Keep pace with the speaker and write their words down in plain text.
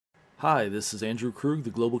Hi, this is Andrew Krug, the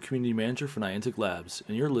Global Community Manager for Niantic Labs,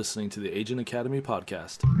 and you're listening to the Agent Academy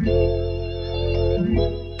podcast.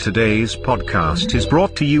 Today's podcast is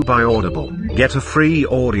brought to you by Audible. Get a free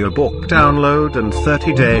audiobook download and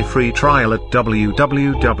 30-day free trial at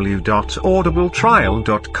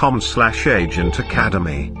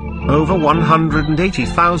www.audibletrial.com/agentacademy. Over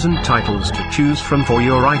 180,000 titles to choose from for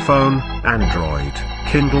your iPhone, Android,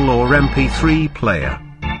 Kindle or MP3 player.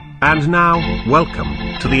 And now, welcome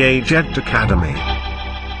to the Agent Academy.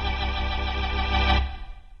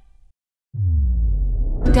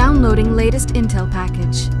 Downloading latest intel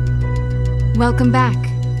package. Welcome back.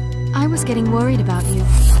 I was getting worried about you.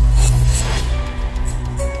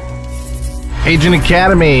 Agent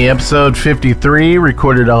Academy, episode 53,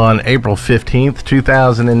 recorded on April 15th,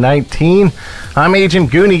 2019. I'm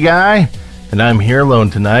Agent Goonie Guy, and I'm here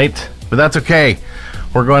alone tonight, but that's okay.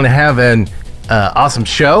 We're going to have an awesome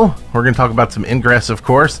show. We're going to talk about some Ingress, of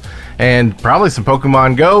course, and probably some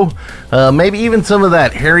Pokemon Go, maybe even some of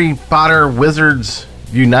that Harry Potter Wizards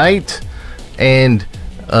Unite, and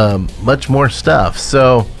much more stuff.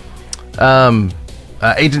 So, Agent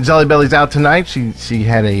Jellybelly's out tonight. She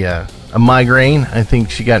had a migraine. I think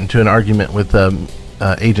she got into an argument with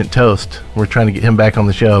Agent Toast. We're trying to get him back on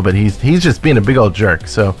the show, but he's just being a big old jerk.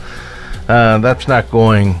 So that's not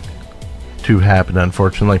going to happen,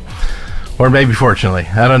 unfortunately. Or maybe fortunately,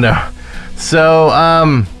 I don't know. So,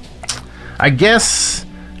 I guess,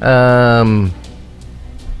 I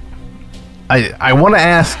want to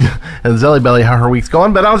ask Zellybelly how her week's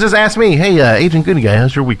going, but I'll just ask me, hey, Agent Goody Guy,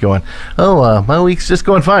 how's your week going? Oh, my week's just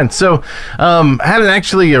going fine. So, had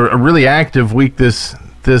actually a really active week this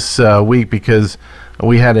week because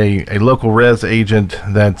we had a local res agent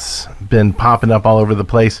that's been popping up all over the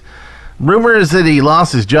place. Rumor is that he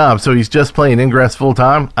lost his job, so he's just playing Ingress full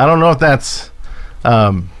time. I don't know if that's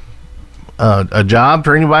a job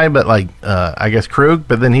for anybody, but I guess Krug.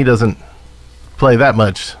 But then he doesn't play that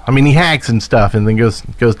much. I mean, he hacks and stuff, and then goes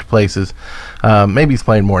to places. Maybe he's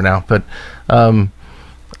playing more now, but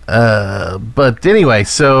anyway.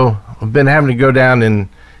 So I've been having to go down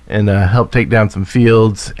and help take down some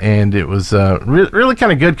fields, and it was really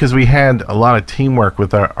kind of good because we had a lot of teamwork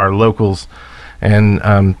with our locals. And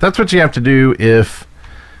that's what you have to do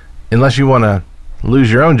unless you want to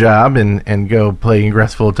lose your own job and go play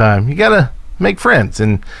Ingress full time. You gotta make friends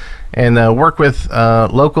and work with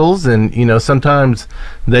locals, and sometimes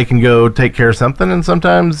they can go take care of something, and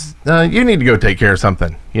sometimes you need to go take care of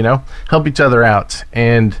something. Help each other out,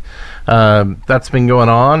 and that's been going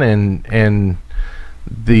on. And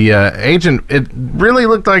the agent, it really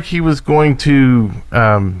looked like he was going to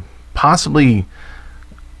possibly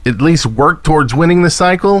at least work towards winning the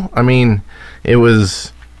cycle. I mean, it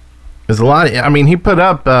was a lot. I mean, he put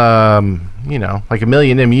up, like 1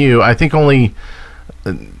 million MU. I think only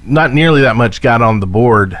not nearly that much got on the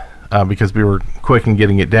board because we were quick in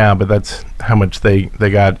getting it down, but that's how much they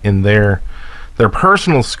got in their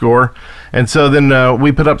personal score. And so then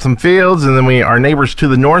we put up some fields, and then our neighbors to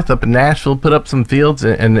the north up in Nashville put up some fields,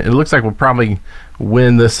 and it looks like we'll probably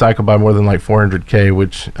win this cycle by more than 400K,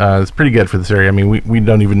 which is pretty good for this area. I mean, we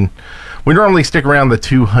normally stick around the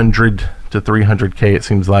 200 to 300K, it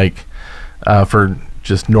seems like, for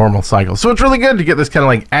just normal cycles. So it's really good to get this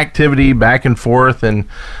kind of activity back and forth, and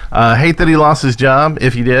hate that he lost his job,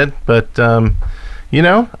 if he did, but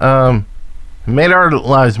made our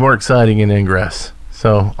lives more exciting in Ingress.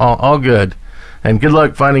 So all good, and good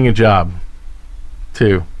luck finding a job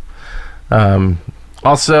too.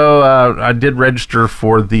 Also, I did register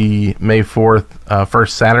for the May 4th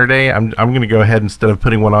first Saturday. I'm going to go ahead, instead of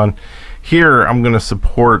putting one on here, I'm going to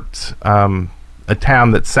support a town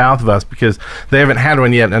that's south of us because they haven't had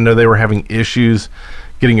one yet. I know they were having issues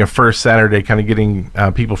getting a first Saturday, kind of getting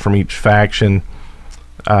people from each faction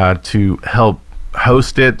to help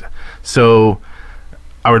host it. So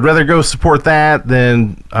I would rather go support that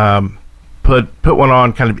than put one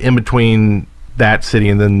on kind of in between that city,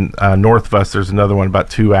 and then north of us there's another one about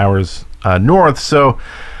 2 hours north. So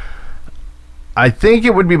I think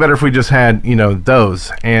it would be better if we just had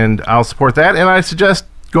those, and I'll support that. And I suggest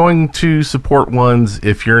going to support ones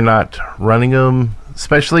if you're not running them,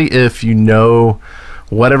 especially if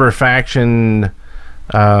whatever faction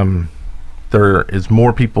there is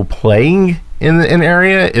more people playing in an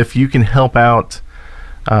area. If you can help out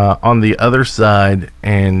on the other side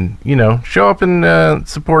and show up and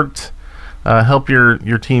support, help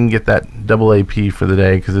your team get that double AP for the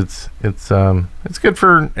day, because it's good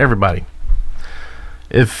for everybody.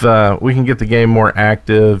 If we can get the game more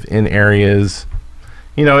active in areas,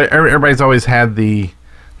 everybody's always had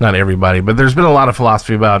not everybody, but there's been a lot of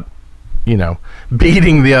philosophy about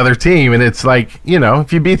beating the other team. And it's like,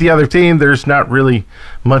 if you beat the other team, there's not really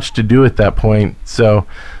much to do at that point. So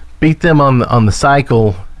beat them on the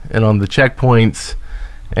cycle and on the checkpoints,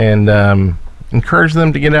 and encourage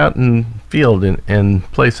them to get out and field and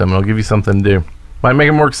play some. It'll give you something to do. Might make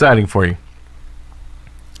it more exciting for you.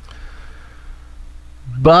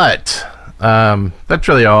 But that's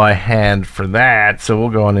really all I had for that. So we'll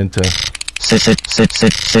go on into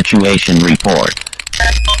situation report.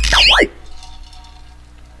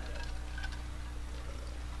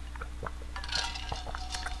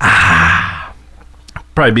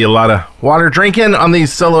 Probably be a lot of water drinking on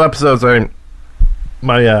these solo episodes.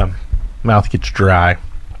 My mouth gets dry,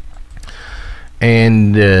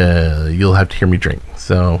 and you'll have to hear me drink.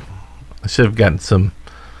 So I should have gotten something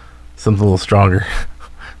a little stronger,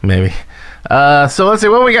 maybe. So let's see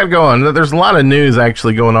what we got going. There's a lot of news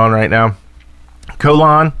actually going on right now.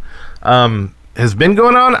 Colon has been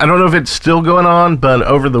going on. I don't know if it's still going on, but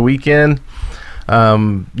over the weekend,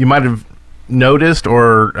 you might have noticed,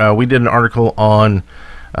 or we did an article on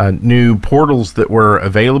new portals that were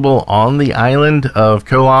available on the island of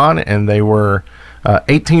Colon, and they were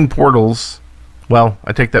 18 portals. Well,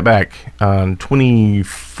 I take that back.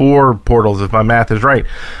 24 portals, if my math is right.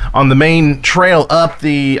 On the main trail up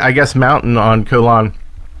the, mountain on Colon,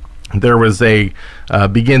 there was a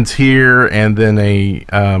begins here, and then a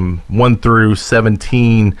 1 through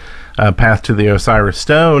 17 path to the Osiris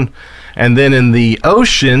Stone. And then in the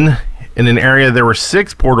ocean, in an area, there were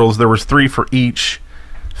 6 portals. There was 3 for each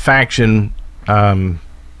faction, and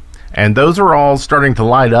those are all starting to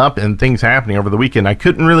light up and things happening over the weekend. I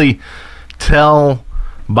couldn't really tell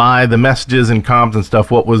by the messages and comms and stuff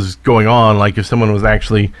what was going on, like if someone was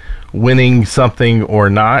actually winning something or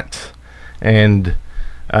not. And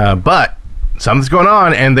but something's going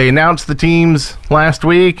on, and they announced the teams last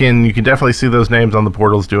week, and you can definitely see those names on the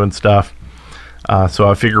portals doing stuff. So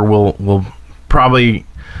I figure we'll probably,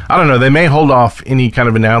 I don't know, they may hold off any kind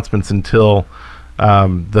of announcements until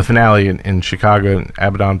the finale in Chicago and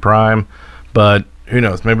Abaddon Prime, but who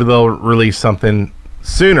knows, maybe they'll release something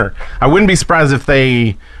sooner. I wouldn't be surprised if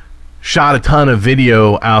they shot a ton of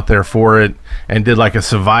video out there for it and did like a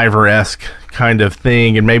Survivor-esque kind of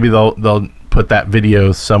thing, and maybe they'll put that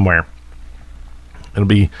video somewhere. It'll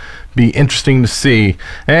be interesting to see,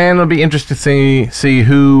 and it'll be interesting to see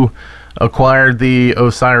who acquired the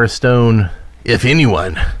Osiris Stone, if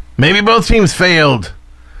anyone. Maybe both teams failed,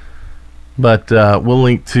 but we'll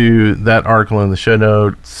link to that article in the show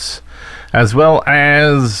notes, as well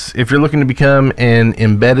as if you're looking to become an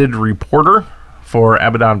embedded reporter for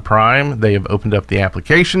Abaddon Prime, they have opened up the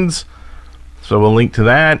applications, so we'll link to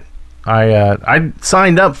that. I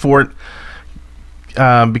signed up for it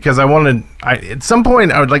because I wanted, at some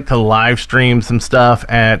point I would like to live stream some stuff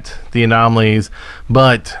at the Anomalies,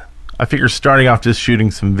 but I figure starting off just shooting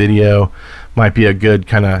some video might be a good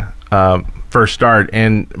kind of first start.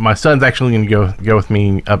 And my son's actually going to go with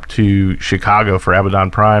me up to Chicago for Abaddon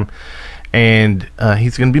Prime, and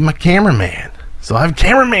he's going to be my cameraman. So I have a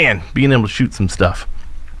cameraman being able to shoot some stuff.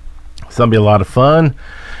 So that'll be a lot of fun.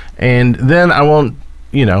 And then I won't,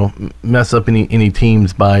 mess up any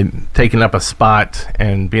teams by taking up a spot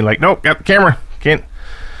and being like, nope, got the camera. Can't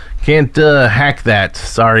hack that.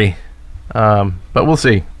 Sorry. But we'll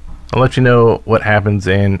see. I'll let you know what happens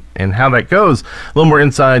and how that goes. A little more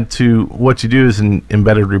insight to what you do as an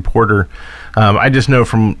embedded reporter. I just know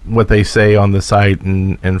from what they say on the site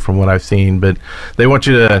and from what I've seen, but they want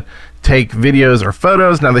you to take videos or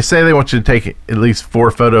photos. Now, they say they want you to take at least 4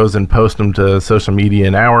 photos and post them to social media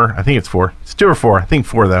an hour. I think it's 4. It's 2 or 4. I think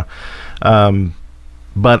 4, though.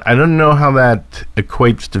 But I don't know how that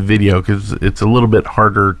equates to video, because it's a little bit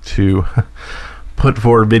harder to put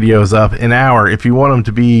 4 videos up an hour if you want them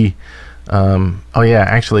to be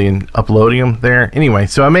actually in uploading them there. Anyway,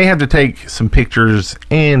 so I may have to take some pictures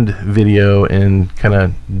and video and kind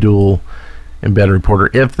of dual embedded reporter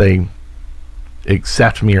if they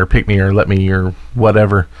accept me or pick me or let me or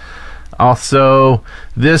whatever. Also,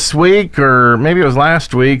 this week, or maybe it was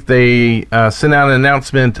last week, they sent out an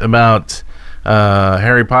announcement about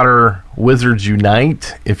Harry Potter Wizards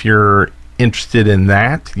Unite. If you're interested in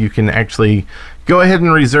that, you can actually go ahead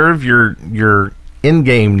and reserve your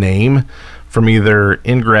in-game name from either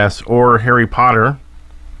Ingress or Harry Potter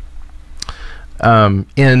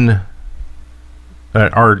in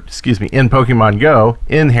Pokemon Go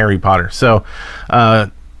in Harry Potter. So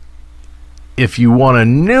if you want a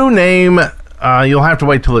new name, you'll have to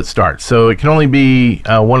wait till it starts. So it can only be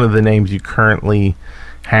one of the names you currently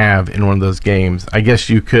have in one of those games. I guess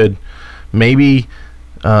you could maybe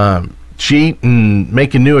cheat and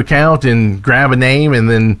make a new account and grab a name and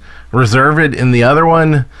then reserve it in the other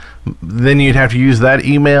one, then you'd have to use that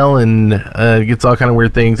email, and it gets all kind of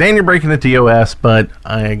weird things. And you're breaking the TOS, but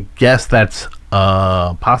I guess that's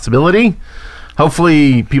a possibility.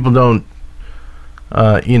 Hopefully, people don't,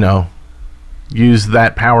 use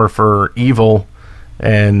that power for evil.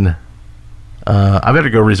 And I better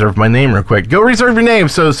go reserve my name real quick. Go reserve your name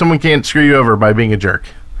so someone can't screw you over by being a jerk.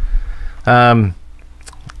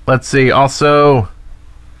 Let's see. Also,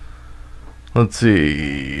 let's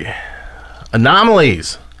see.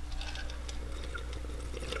 Anomalies.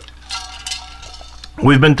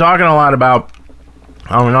 We've been talking a lot about...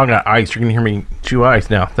 Oh, we're not got ice. You're going to hear me chew ice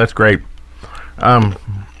now. That's great.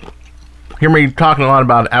 Hear me talking a lot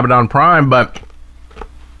about Abaddon Prime, but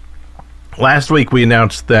last week we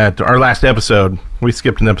announced that... Our last episode... We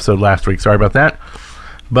skipped an episode last week. Sorry about that.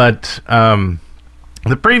 But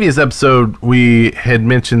the previous episode, we had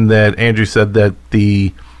mentioned that Andrew said that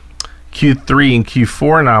the Q3 and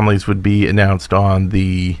Q4 anomalies would be announced on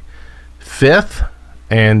the 5th.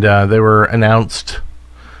 And they were announced...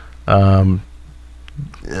 around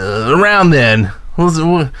then.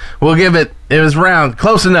 We'll give it was around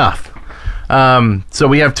close enough. So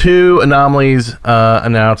we have 2 anomalies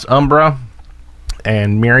announced, Umbra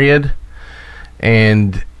and Myriad,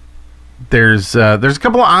 and there's a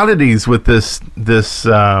couple of oddities with this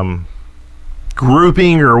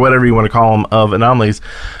grouping, or whatever you want to call them, of anomalies.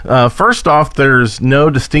 First off, there's no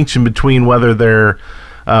distinction between whether they're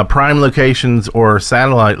prime locations or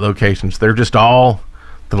satellite locations. They're just all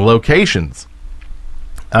the locations.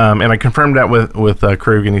 And I confirmed that with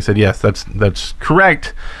Krug, and he said yes, that's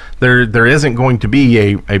correct. There isn't going to be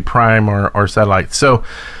a prime or satellite. So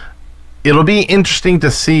it'll be interesting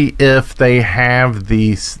to see if they have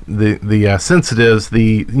the sensitives,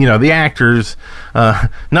 the actors,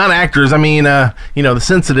 not actors. I mean, the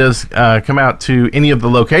sensitives come out to any of the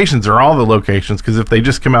locations or all the locations. Because if they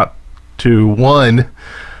just come out to 1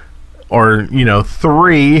 or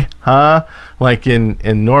 3, like in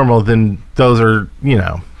normal, then those are,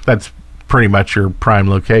 that's pretty much your prime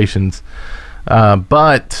locations.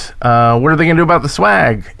 But what are they going to do about the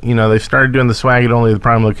swag? They've started doing the swag at only the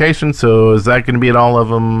prime location, so is that going to be at all of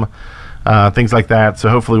them? Things like that. So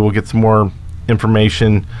hopefully we'll get some more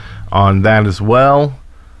information on that as well.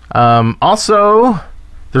 Also,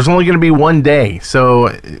 there's only going to be 1 day. So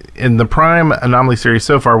in the prime anomaly series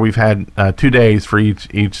so far, we've had 2 days for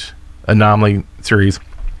each anomaly series.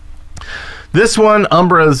 This one,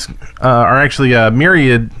 Umbra's,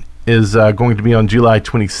 Myriad is going to be on July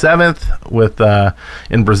 27th with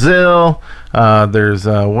in Brazil. There's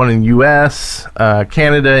one in U.S.,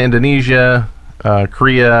 Canada, Indonesia,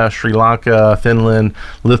 Korea, Sri Lanka, Finland,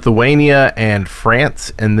 Lithuania, and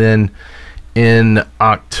France. And then in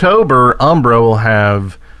October, Umbra will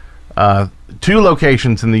have 2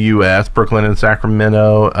 locations in the U.S., Brooklyn and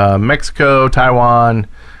Sacramento, Mexico, Taiwan,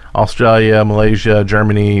 Australia, Malaysia,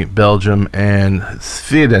 Germany, Belgium, and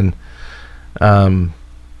Sweden.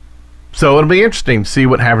 So it'll be interesting to see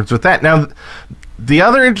what happens with that. Now, the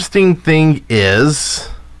other interesting thing is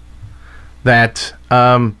that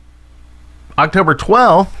October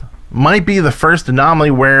 12th might be the first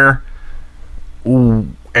anomaly where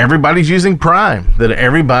everybody's using Prime, that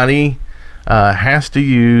everybody has to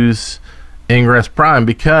use Ingress Prime,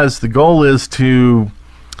 because the goal is to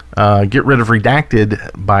get rid of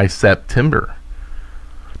Redacted by September.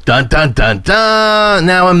 Dun dun dun dun!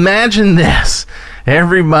 Now imagine this.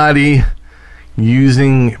 Everybody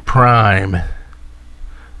using Prime,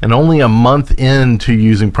 and only a month into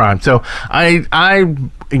using Prime. So I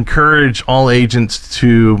encourage all agents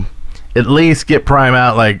to at least get Prime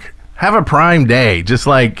out, like have a Prime day, just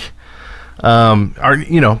like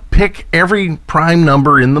pick every Prime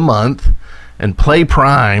number in the month and play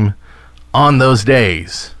Prime on those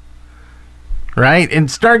days, right? And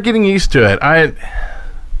start getting used to it.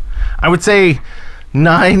 I would say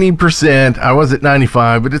 90%, I was at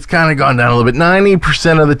 95, but it's kind of gone down a little bit.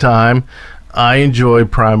 90% of the time, I enjoy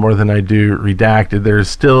Prime more than I do Redacted. There's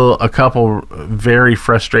still a couple very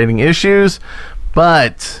frustrating issues,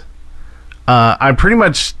 but I pretty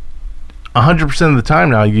much 100% of the time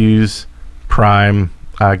now use Prime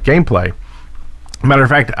gameplay. Matter of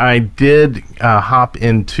fact, I did hop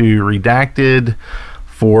into Redacted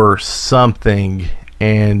for something,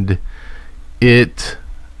 and it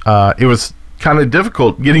was kind of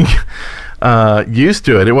difficult getting used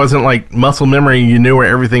to it. It wasn't like muscle memory, you knew where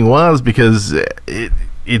everything was, because it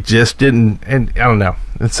just didn't. And I don't know,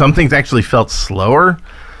 some things actually felt slower.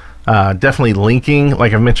 Definitely linking,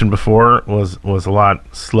 like I've mentioned before, was a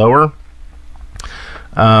lot slower.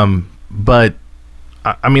 But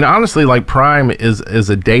I mean, honestly, like Prime is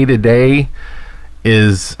a day-to-day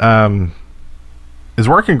is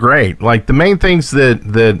working great. Like the main things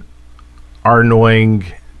that are annoying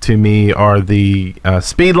to me are the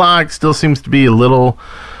speed lock. Still seems to be a little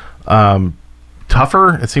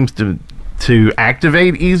tougher. It seems to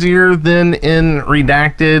activate easier than in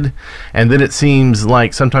Redacted, and then it seems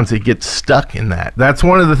like sometimes it gets stuck in that. That's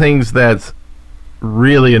one of the things that's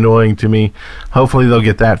really annoying to me. Hopefully they'll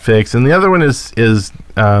get that fixed. And the other one is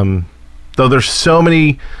though there's so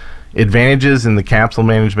many advantages in the capsule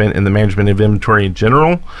management and the management of inventory in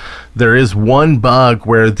general, there is one bug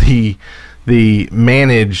where the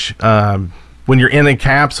manage, when you're in a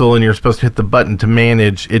capsule and you're supposed to hit the button to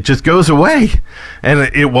manage, it just goes away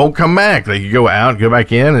and it won't come back. Like, you go out, go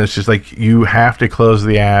back in, and it's just like you have to close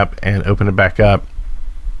the app and open it back up.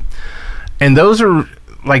 And those are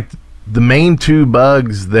like the main two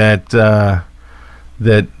bugs that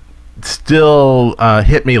that still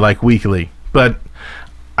hit me like weekly. But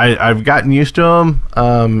I've gotten used to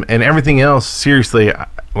them, and everything else, seriously,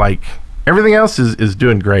 like everything else is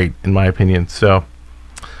doing great in my opinion. So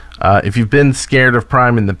if you've been scared of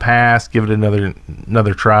Prime in the past, give it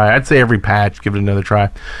another try. I'd say every patch, give it another try,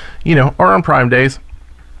 or on Prime days.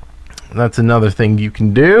 That's another thing you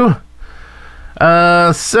can do.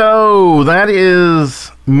 So that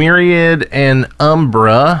is Myriad and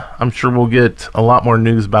Umbra. I'm sure we'll get a lot more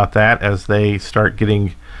news about that as they start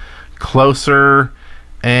getting closer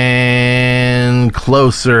and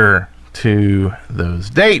closer to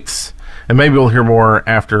those dates. And maybe we'll hear more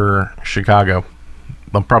after Chicago.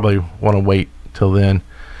 I'll probably want to wait till then.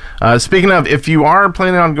 Speaking of, if you are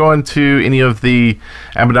planning on going to any of the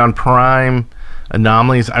Abaddon Prime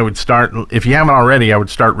anomalies, I would start, if you haven't already, I would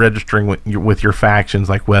start registering with your factions,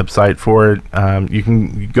 like website for it. You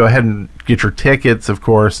can go ahead and get your tickets, of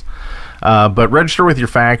course, but register with your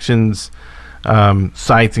factions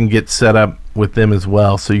sites and get set up with them as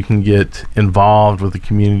well, so you can get involved with the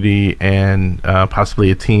community and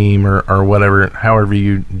possibly a team or whatever, however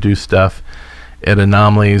you do stuff at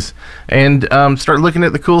anomalies, and start looking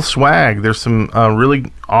at the cool swag. There's some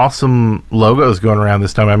really awesome logos going around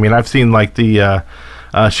this time. I mean, I've seen like the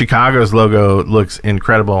Chicago's logo looks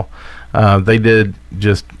incredible. They did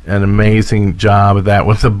just an amazing job of that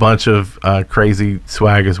with a bunch of crazy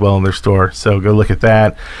swag as well in their store, so go look at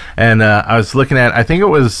that. And I was looking at, I think it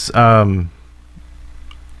was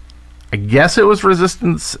I guess it was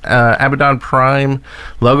Resistance Abaddon Prime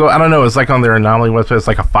logo. I don't know, it's like on their anomaly website. It's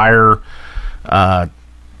like a fire like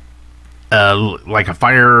a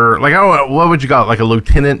fire, like, I don't know, what would you call it, like a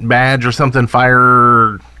lieutenant badge or something,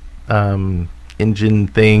 fire engine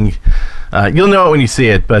thing. You'll know it when you see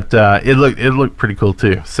it, but it looked pretty cool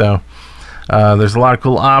too. So there's a lot of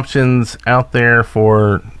cool options out there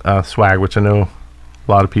for swag, which I know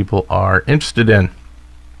a lot of people are interested in.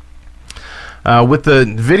 With the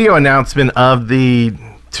video announcement of the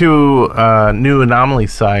two new anomaly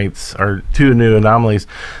sites, or two new anomalies,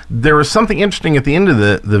 there was something interesting at the end of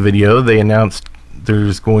the video. They announced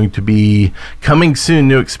there's going to be coming soon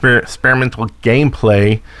new experimental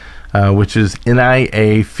gameplay, which is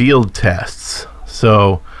NIA field tests.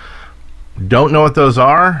 So don't know what those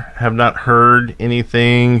are, have not heard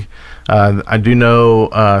anything. I do know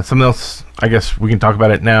something else. I guess we can talk about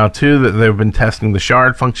it now too, that they've been testing the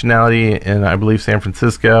shard functionality in, I believe, San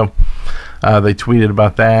Francisco. They tweeted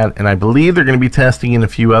about that, and I believe they're going to be testing in a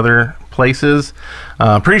few other places.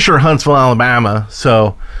 Pretty sure Huntsville, Alabama,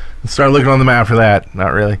 so start looking on the map for that.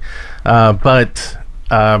 Not really, but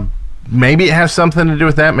maybe it has something to do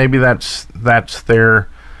with that. Maybe that's their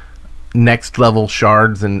next level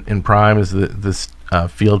shards in Prime, is this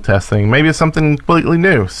field testing. Maybe it's something completely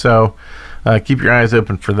new, so keep your eyes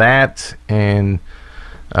open for that, and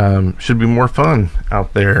should be more fun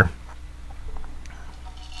out there.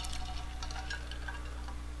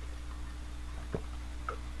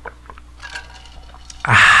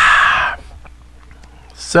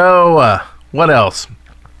 So what else?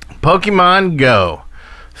 Pokemon Go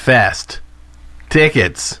Fest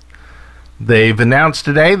tickets. They've announced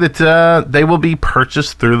today that they will be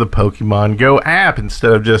purchased through the Pokemon Go app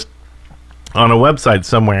instead of just on a website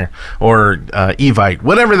somewhere, or Evite,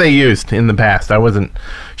 whatever they used in the past. I wasn't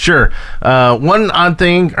sure. One odd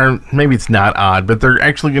thing, or maybe it's not odd, but they're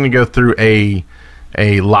actually going to go through a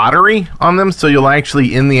lottery on them. So you'll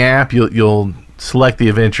actually, in the app, you'll select the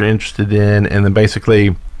event you're interested in, and then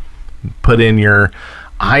basically put in your,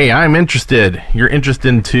 hey, I'm interested. You're interested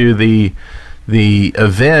into the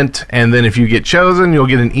event, and then if you get chosen, you'll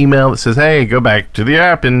get an email that says, hey, go back to the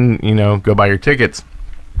app and go buy your tickets,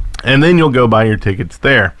 and then you'll go buy your tickets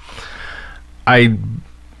there. I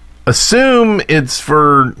assume it's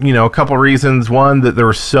for a couple reasons. One, that there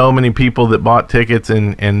were so many people that bought tickets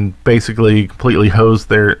and basically completely hosed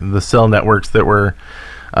the cell networks that were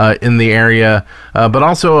in the area. But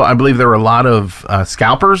also, I believe there were a lot of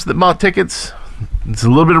scalpers that bought tickets. It's a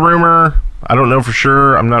little bit of rumor. I don't know for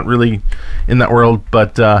sure. I'm not really in that world,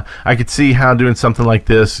 but I could see how doing something like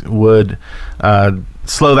this would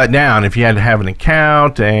slow that down if you had to have an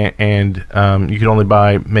account and you could only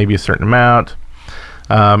buy maybe a certain amount.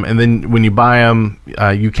 And then when you buy them,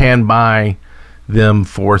 you can buy them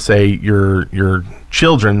for, say, your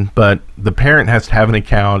children, but the parent has to have an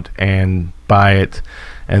account and buy it,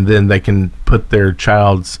 and then they can put their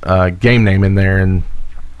child's game name in there and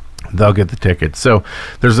they'll get the ticket. So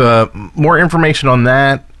there's more information on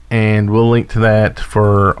that, and we'll link to that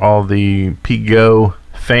for all the Go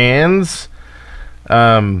fans.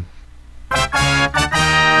 Yeah!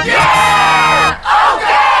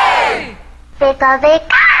 Okay!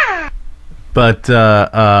 But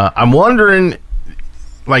I'm wondering,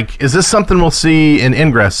 like, is this something we'll see in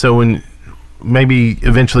Ingress? So when maybe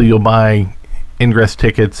eventually you'll buy Ingress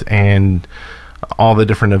tickets and all the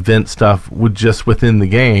different event stuff would just within the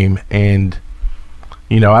game, and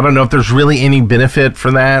I don't know if there's really any benefit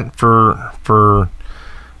for that for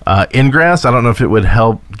Ingress. I don't know if it would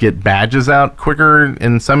help get badges out quicker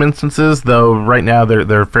in some instances, though right now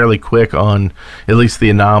they're fairly quick on at least the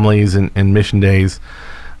anomalies and mission days.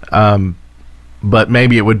 But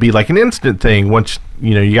maybe it would be like an instant thing. Once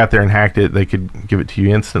you got there and hacked it, they could give it to you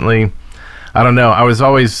instantly. I don't know. I was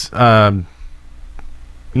always not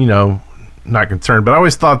concerned, but I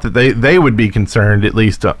always thought that they would be concerned, at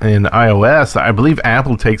least in iOS. I believe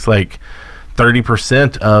Apple takes like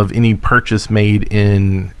 30% of any purchase made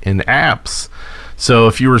in apps. So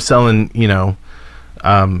if you were selling, some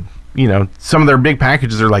of their big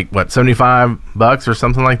packages are like what, $75 or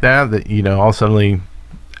something like that. That all suddenly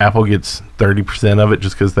Apple gets 30% of it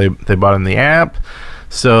just because they bought in the app.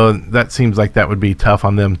 So that seems like that would be tough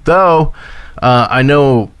on them. Though I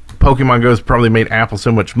know Pokemon Go's probably made Apple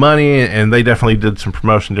so much money, and they definitely did some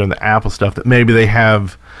promotion during the Apple stuff, that maybe they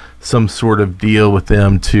have some sort of deal with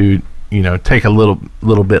them to take a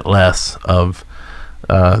little bit less of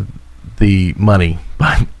the money.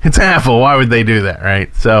 But it's Apple. Why would they do that,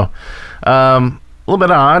 right? So a little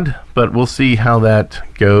bit odd, but we'll see how that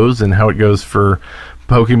goes and how it goes for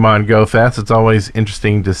Pokemon Go Fest. It's always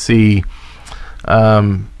interesting to see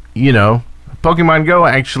Pokemon Go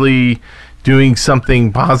actually doing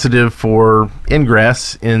something positive for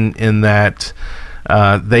Ingress in that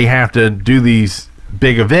they have to do these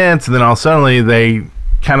big events, and then all suddenly they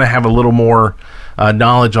kind of have a little more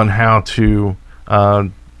knowledge on how to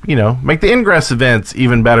make the Ingress events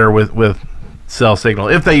even better with cell signal,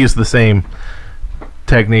 if they use the same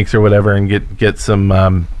techniques or whatever, and get some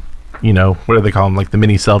what do they call them, like the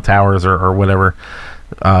mini cell towers or whatever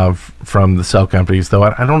from the cell companies. Though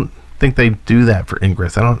I don't think they do that for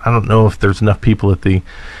Ingress. I don't know if there's enough people at the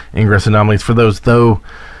Ingress anomalies for those, though.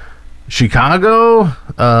 Chicago,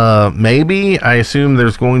 maybe. I assume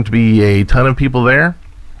there's going to be a ton of people there,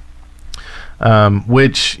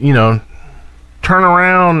 which turn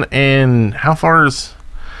around. And how far is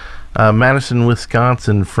Madison,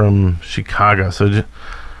 Wisconsin from Chicago?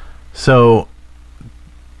 So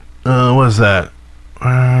what is that?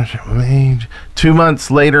 2 months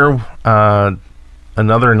later,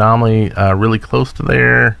 another anomaly really close to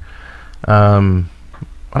there.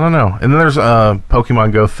 I don't know. And then there's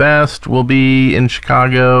Pokemon Go Fest will be in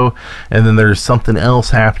Chicago, and then there's something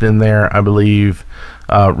else happening there, I believe,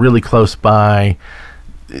 really close by.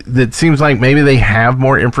 That seems like maybe they have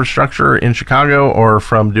more infrastructure in Chicago, or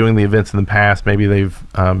from doing the events in the past, maybe they've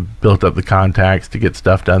built up the contacts to get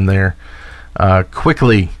stuff done there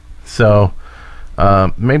quickly. So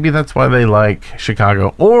maybe that's why they like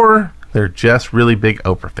Chicago, or they're just really big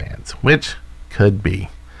Oprah fans, which could be.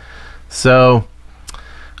 So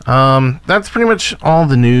that's pretty much all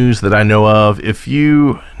the news that I know of. If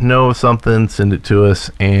you know of something, send it to us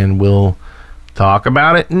and we'll talk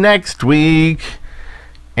about it next week.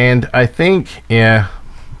 And I think, my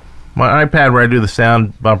iPad where I do the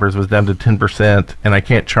sound bumpers was down to 10%, and I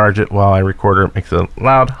can't charge it while I record it. It makes a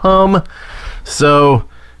loud hum. So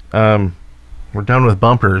we're done with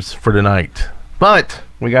bumpers for tonight. But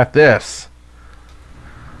we got this.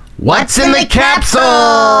 What's in the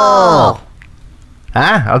capsule?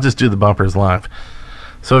 I'll just do the bumpers live.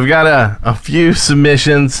 So we've got a few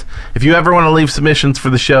submissions. If you ever want to leave submissions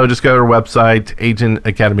for the show, just go to our website,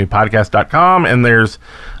 agentacademypodcast.com, and there's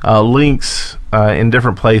links in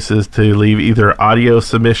different places to leave either audio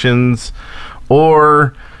submissions,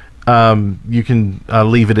 or you can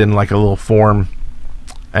leave it in like a little form,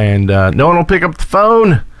 and no one will pick up the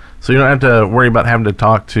phone, so you don't have to worry about having to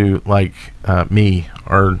talk to like me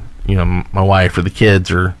or my wife or the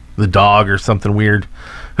kids or the dog or something weird.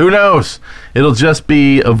 who knows? It'll just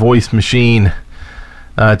be a voice machine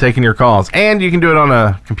taking your calls. And you can do it on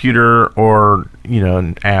a computer or,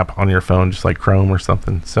 an app on your phone, just like Chrome or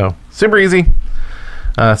something. So, super easy.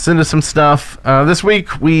 Send us some stuff. This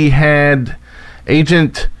week we had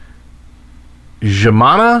Agent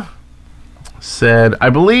Jamana said, I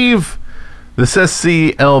believe this says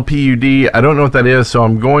CLPUD. I don't know what that is, so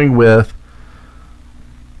I'm going with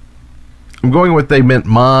they meant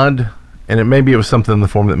mod, and maybe it was something in the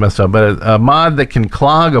form that messed up, but a mod that can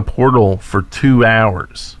clog a portal for 2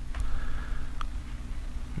 hours.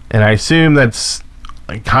 And I assume that's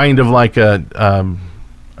kind of like a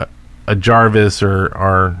Jarvis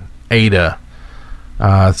or Ada.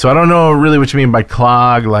 So I don't know really what you mean by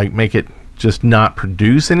clog, like make it just not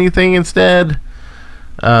produce anything instead.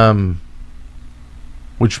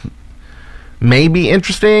 Which may be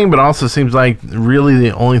interesting, but also seems like really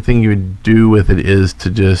the only thing you would do with it is to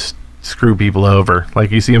just screw people over.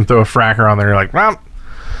 Like you see them throw a fracker on there, you're like, well,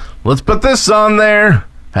 let's put this on there.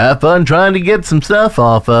 Have fun trying to get some stuff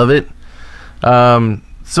off of it. So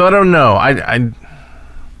I don't know.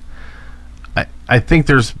 I think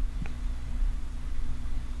there's,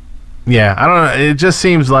 yeah, I don't know. It just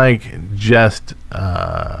seems like just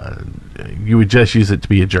you would just use it to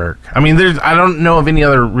be a jerk. I mean, I don't know of any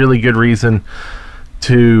other really good reason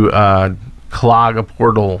to clog a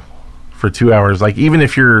portal for 2 hours. Like, even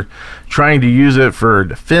if you're trying to use it for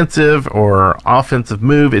defensive or offensive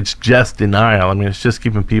move, it's just denial. I mean, it's just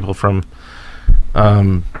keeping people from,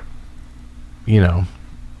 getting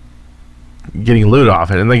loot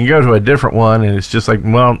off it. And they can go to a different one, and it's just like,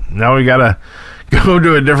 well, now we gotta go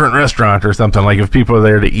to a different restaurant or something. Like, if people are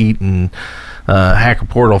there to eat and hack a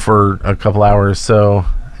portal for a couple hours. So,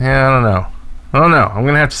 yeah, I don't know. I'm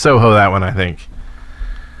gonna have to Soho that one, I think.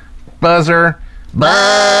 Buzz!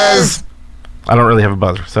 I don't really have a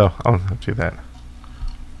buzzer, so I'll do that.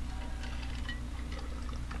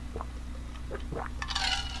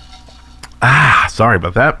 Sorry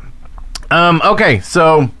about that. Okay,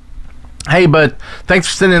 so, hey, but thanks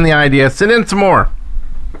for sending the idea. Send in some more.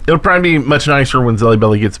 It'll probably be much nicer when Zelly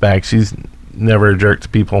Belly gets back. She's never a jerk to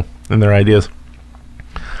people and their ideas.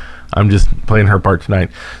 I'm just playing her part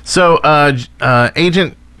tonight. So,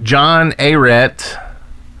 Agent John Aret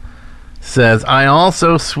says, I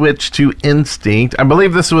also switched to Instinct. I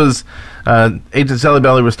believe this was Agent Zelly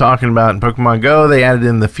Belly was talking about in Pokemon Go. They added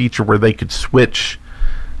in the feature where they could switch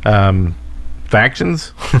factions.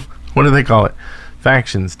 What do they call it?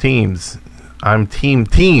 Factions, teams.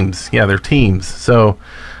 Teams. Yeah, they're teams. So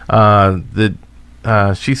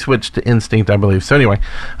she switched to Instinct, I believe. So anyway,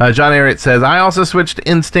 John Arrett says, I also switched to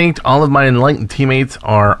Instinct. All of my enlightened teammates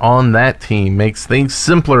are on that team. Makes things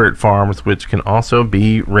simpler at farms, which can also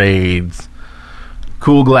be raids.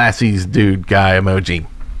 Cool glassies, dude, guy emoji.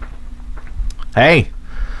 Hey,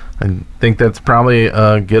 I think that's probably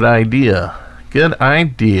a good idea.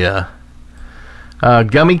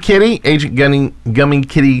 Gummy Kitty, Agent Gummy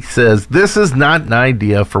Kitty says, this is not an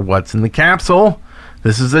idea for what's in the capsule.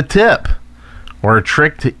 This is a tip or a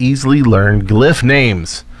trick to easily learn glyph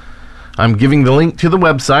names. I'm giving the link to the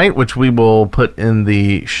website, which we will put in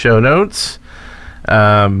the show notes.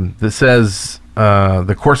 That says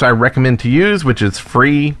the course I recommend to use, which is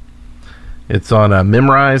free. It's on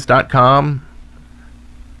memrise.com.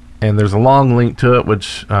 And there's a long link to it,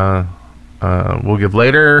 which we'll give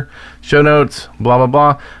later. Show notes, blah,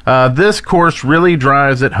 blah, blah. This course really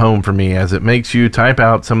drives it home for me, as it makes you type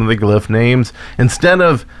out some of the glyph names instead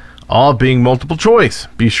of all being multiple choice.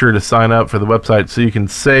 Be sure to sign up for the website so you can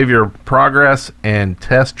save your progress and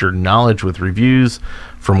test your knowledge with reviews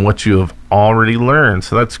from what you have already learned.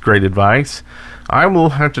 So that's great advice. I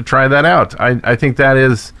will have to try that out. I think that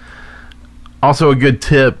is also a good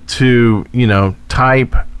tip to,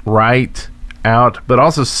 type, write out, but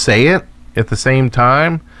also say it at the same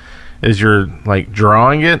time as you're like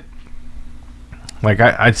drawing it. Like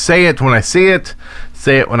I say it when I see it,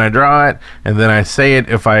 say it when I draw it, and then I say it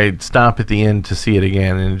if I stop at the end to see it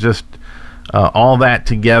again. And just all that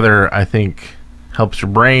together, I think, helps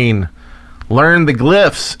your brain learn the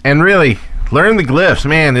glyphs. And really, learn the glyphs,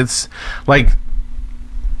 man. It's like,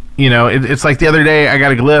 it's like the other day I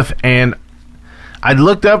got a glyph, and I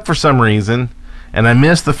looked up for some reason, and I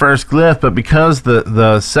missed the first glyph, but because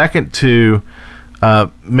the second two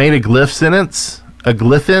made a glyph sentence, a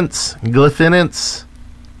glyphence,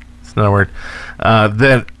 it's not a word,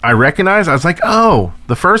 that I recognized, I was like, oh,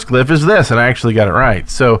 the first glyph is this, and I actually got it right.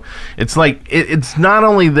 So it's like, it's not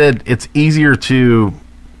only that it's easier to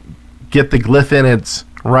get the glyphence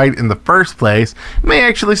right in the first place, it may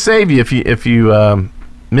actually save you if you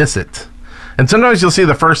miss it. And sometimes you'll see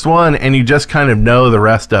the first one and you just kind of know the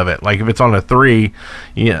rest of it. Like if it's on a 3,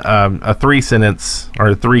 a 3 sentence or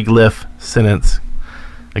a 3 glyph sentence,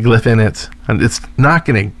 a glyph in it, and it's not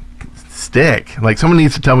going to stick. Like someone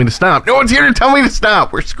needs to tell me to stop. No one's here to tell me to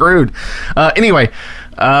stop. We're screwed. Anyway,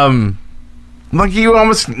 like you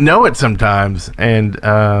almost know it sometimes. And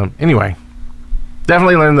anyway,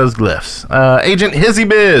 definitely learn those glyphs. Agent Hizzy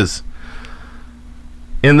Biz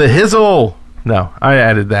in the Hizzle. No, I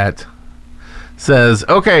added that. Says,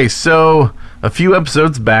 okay, so a few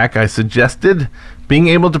episodes back I suggested being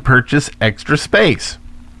able to purchase extra space.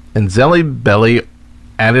 And Zelly Belly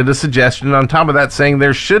added a suggestion on top of that saying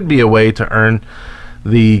there should be a way to earn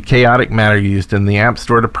the chaotic matter used in the App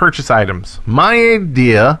Store to purchase items. My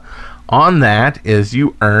idea on that is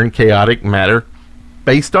you earn chaotic matter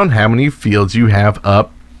based on how many fields you have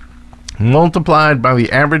up, multiplied by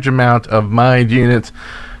the average amount of mined units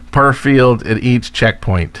per field at each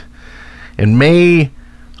checkpoint. It may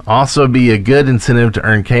also be a good incentive to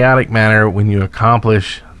earn chaotic matter when you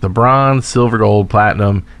accomplish the bronze, silver, gold,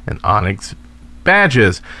 platinum, and onyx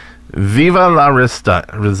badges. Viva la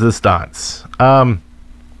resistance.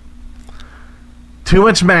 Too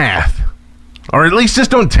much math. Or at least just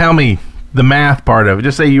don't tell me the math part of it.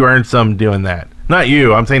 Just say you earned some doing that. Not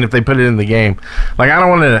you. I'm saying if they put it in the game. Like, I don't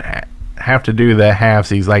want to have to do the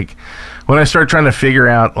halvesies. Like, when I start trying to figure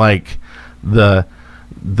out, like, the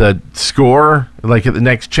score, like at the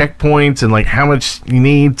next checkpoints, and like how much you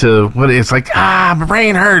need to, what it's like, my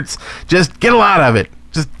brain hurts. Just get a lot of it.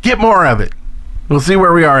 Just get more of it. We'll see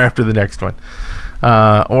where we are after the next one.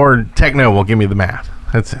 Or Techno will give me the math.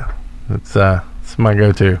 That's my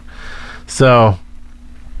go-to. So,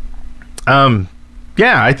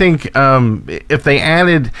 yeah, I think if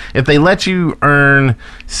they let you earn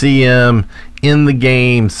CM in the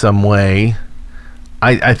game some way,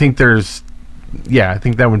 I think I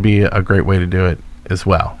think that would be a great way to do it as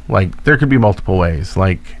well. Like, there could be multiple ways.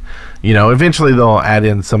 Like, eventually they'll add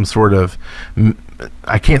in some sort of,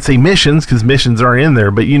 I can't say missions because missions are in there,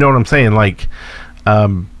 but you know what I'm saying? Like,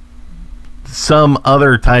 some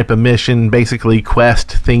other type of mission, basically quest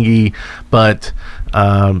thingy, but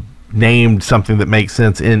named something that makes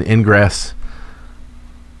sense in Ingress,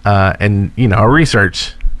 and a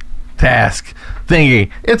research task thingy.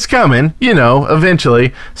 It's coming,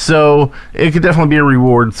 eventually. So it could definitely be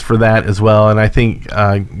rewards for that as well. And I think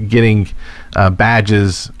getting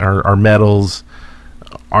badges or medals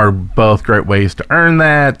are both great ways to earn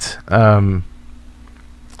that.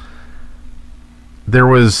 There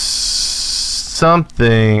was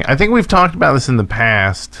something, I think we've talked about this in the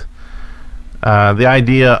past, the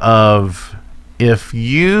idea of if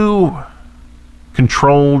you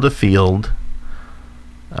controlled a field,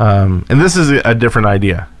 and this is a different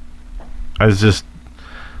idea. I was just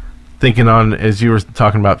thinking on, as you were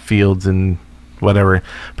talking about fields and whatever,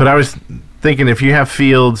 but I was thinking if you have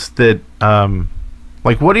fields that,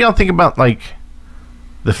 like, what do y'all think about, like,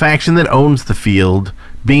 the faction that owns the field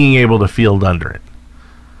being able to field under it?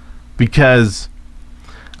 Because,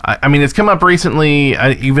 I mean, it's come up recently,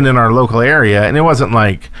 even in our local area, and it wasn't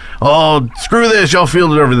like, oh, screw this, y'all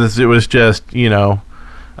fielded over this. It was just, hey,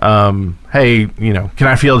 can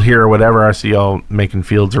I field here or whatever? I see y'all making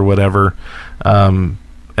fields or whatever.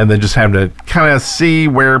 And then just having to kind of see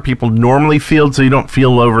where people normally field so you don't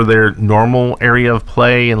field over their normal area of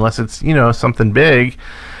play unless it's, something big.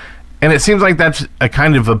 And it seems like that's a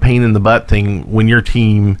kind of a pain in the butt thing when your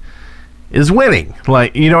team is winning.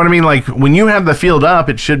 Like, you know what I mean? Like, when you have the field up,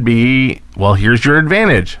 it should be, well, here's your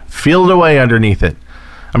advantage. Field away underneath it.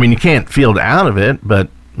 I mean, you can't field out of it, but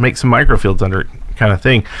make some microfields under it, kind of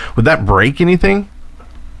thing. Would that break anything?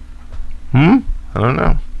 I don't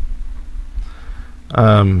know.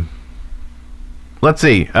 Let's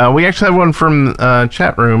see. We actually have one from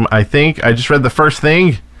chat room, I think. I just read the first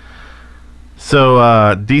thing. So,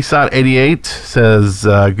 DSOT88 says,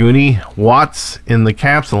 Goonie, Watts in the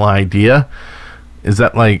capsule idea. Is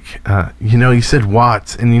that like, you said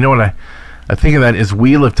Watts, and you know what I think of that is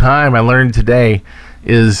Wheel of Time. I learned today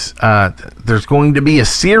is there's going to be a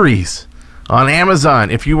series on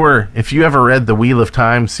Amazon. If you ever read the Wheel of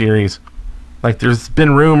Time series, like, there's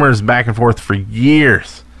been rumors back and forth for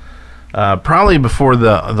years, probably before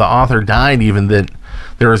the author died even, that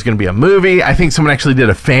there was going to be a movie. I think someone actually did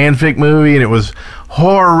a fanfic movie, and it was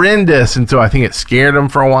horrendous, and so I think it scared them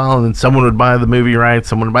for a while, and then someone would buy the movie rights,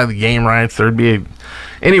 someone would buy the game rights, there'd be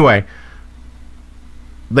anyway,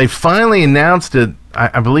 they finally announced it,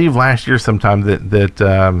 I believe last year sometime,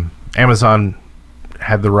 that Amazon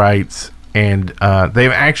had the rights, and they're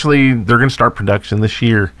going to start production this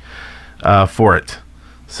year for it.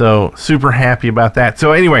 So super happy about that.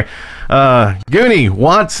 So anyway, Goonie,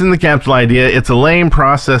 what's in the capsule idea? It's a lame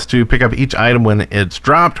process to pick up each item when it's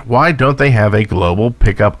dropped. Why don't they have a global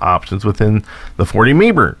pickup options within the 40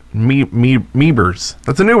 meters?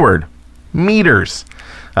 That's a new word. Meters.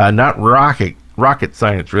 Not rocket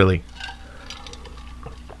science, really.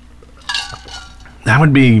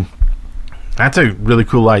 That's a really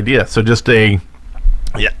cool idea. So just all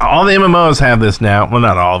the MMOs have this now. Well,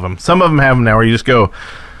 not all of them. Some of them have them now where you just go,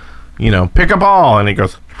 pick up all, and it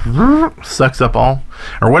goes, sucks up all.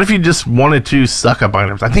 Or what if you just wanted to suck up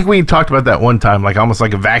items? I think we talked about that one time, like almost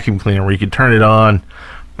like a vacuum cleaner where you could turn it on,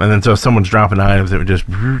 and then so if someone's dropping items, it would just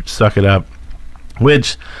suck it up.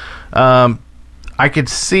 Which I could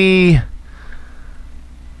see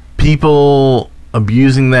people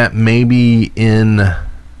abusing that maybe in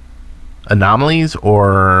anomalies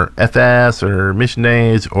or FS or mission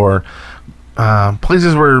days or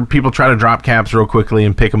places where people try to drop caps real quickly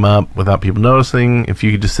and pick them up without people noticing. If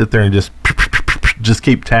you could just sit there and just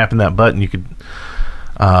keep tapping that button, you could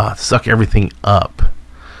suck everything up.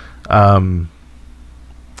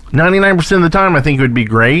 99% of the time, I think it would be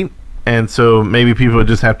great, and so maybe people would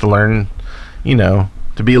just have to learn, to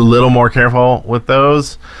be a little more careful with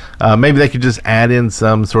those. Maybe they could just add in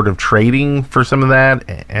some sort of trading for some of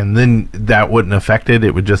that, and then that wouldn't affect it.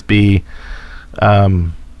 It would just be, I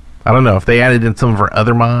don't know, if they added in some of our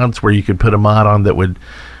other mods where you could put a mod on that would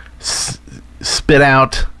spit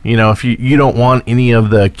out, if you don't want any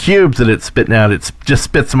of the cubes that it's spitting out, it just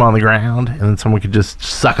spits them on the ground, and then someone could just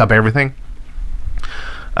suck up everything.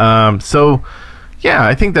 So yeah,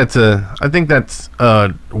 I think that's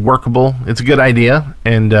workable. It's a good idea,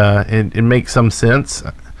 and it makes some sense.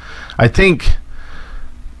 I think,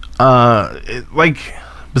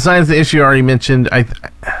 besides the issue I already mentioned, I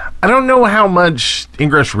don't know how much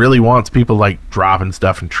Ingress really wants people dropping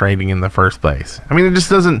stuff and trading in the first place. I mean, it just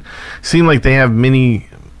doesn't seem like they have many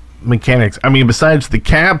mechanics. I mean, besides the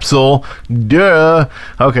capsule, duh.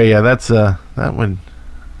 Okay, yeah, that's that would.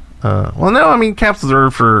 Well, no, I mean, capsules are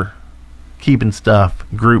for keeping stuff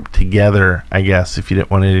grouped together, I guess, if you didn't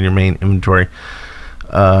want it in your main inventory.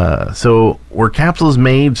 So were capsules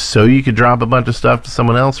made so you could drop a bunch of stuff to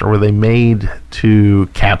someone else, or were they made to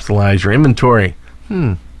capsulize your inventory?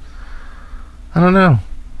 I don't know.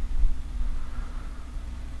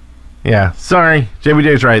 Yeah, sorry,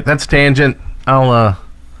 JBJ's right. That's tangent. I'll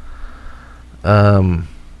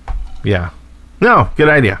yeah. No, good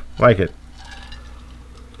idea. Like it.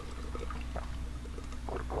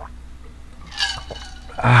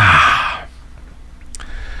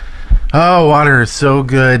 Oh, water is so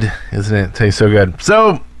good, isn't it? It tastes so good.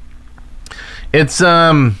 So it's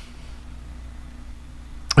definitely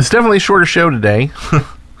a shorter show today.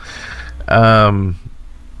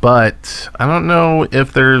 But I don't know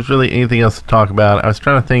if there's really anything else to talk about. I was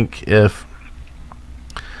trying to think if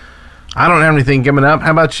I don't have anything coming up.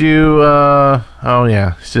 How about you? Oh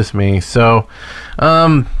yeah, it's just me. So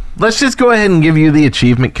let's just go ahead and give you the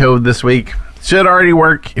achievement code this week. Should already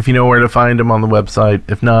work if you know where to find them on the website.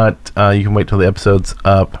 If not, you can wait till the episode's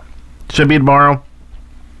up. Should be tomorrow.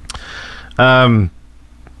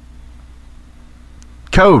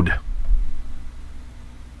 Code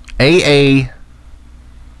AA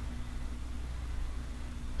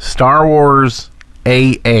Star Wars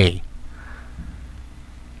AA.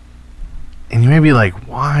 And you may be like,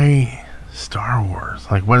 why Star Wars?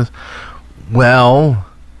 Like, what is... Well,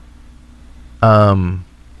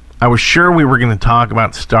 I was sure we were going to talk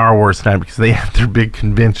about Star Wars tonight because they had their big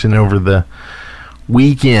convention over the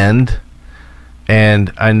weekend.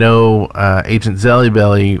 And I know Agent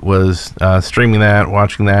Zellybelly was streaming that,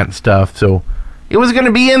 watching that and stuff. So it was going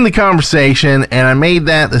to be in the conversation, and I made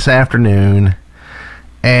that this afternoon.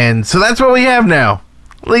 And so that's what we have now.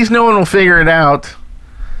 At least no one will figure it out.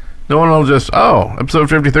 No one will just, oh, episode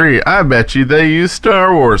 53, I bet you they use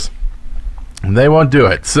Star Wars. And they won't do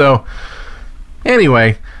it. So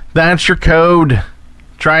anyway, that's your code.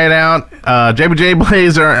 Try it out. JBJ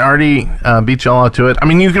Blaze already beat y'all to it. I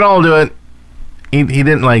mean, you can all do it. He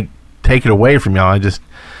didn't like take it away from y'all.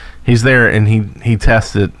 He's there and he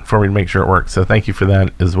tests it for me to make sure it works. So thank you for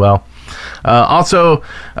that as well. Also,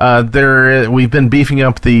 we've been beefing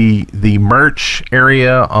up the merch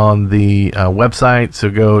area on the website. So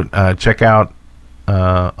go check out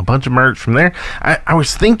a bunch of merch from there. I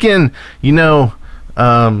was thinking,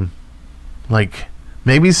 like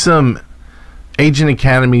maybe some Agent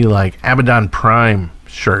Academy like Abaddon Prime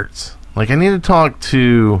shirts. Like I need to talk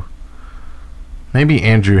to. Maybe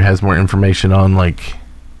Andrew has more information on, like,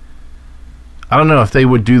 I don't know if they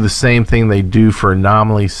would do the same thing they do for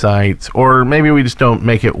anomaly sites, or maybe we just don't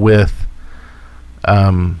make it with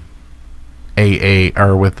AA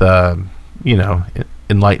or with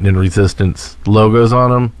Enlightened and Resistance logos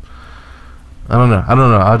on them. I don't know.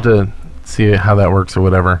 I'll have to see how that works or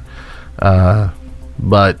whatever.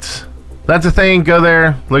 But that's the thing. Go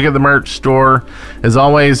there, look at the merch store. As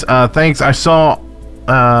always, thanks. I saw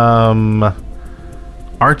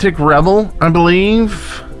Arctic Rebel, I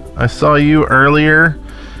believe. I saw you earlier,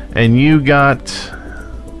 and you got...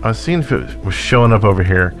 I was seeing if it was showing up over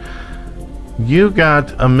here. You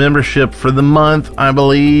got a membership for the month, I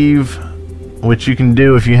believe, which you can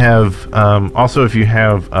do if you have... also, if you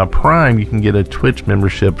have Prime, you can get a Twitch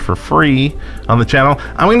membership for free on the channel.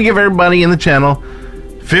 I'm going to give everybody in the channel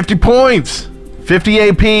 50 points! 50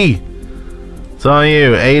 AP! It's on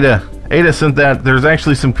you. Ada sent that. There's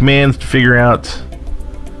actually some commands to figure out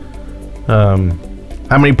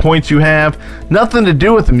how many points you have. Nothing to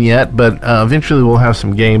do with them yet, but eventually we'll have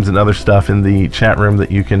some games and other stuff in the chat room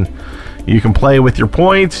that you can play with your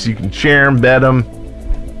points. You can share them, bet them,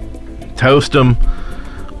 toast them,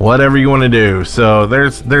 whatever you want to do. So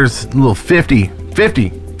there's a little 50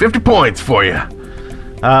 points for you.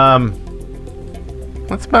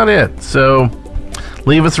 That's about it. So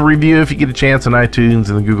leave us a review if you get a chance on iTunes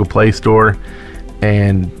and the Google Play Store,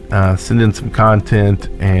 and send in some content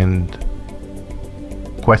and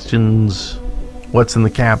questions. What's in the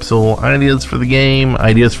capsule? Ideas for the game,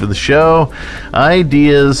 ideas for the show,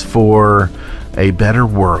 ideas for a better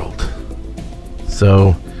world.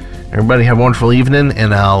 So everybody have a wonderful evening,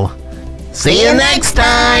 and I'll see you next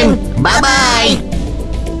time. Bye bye.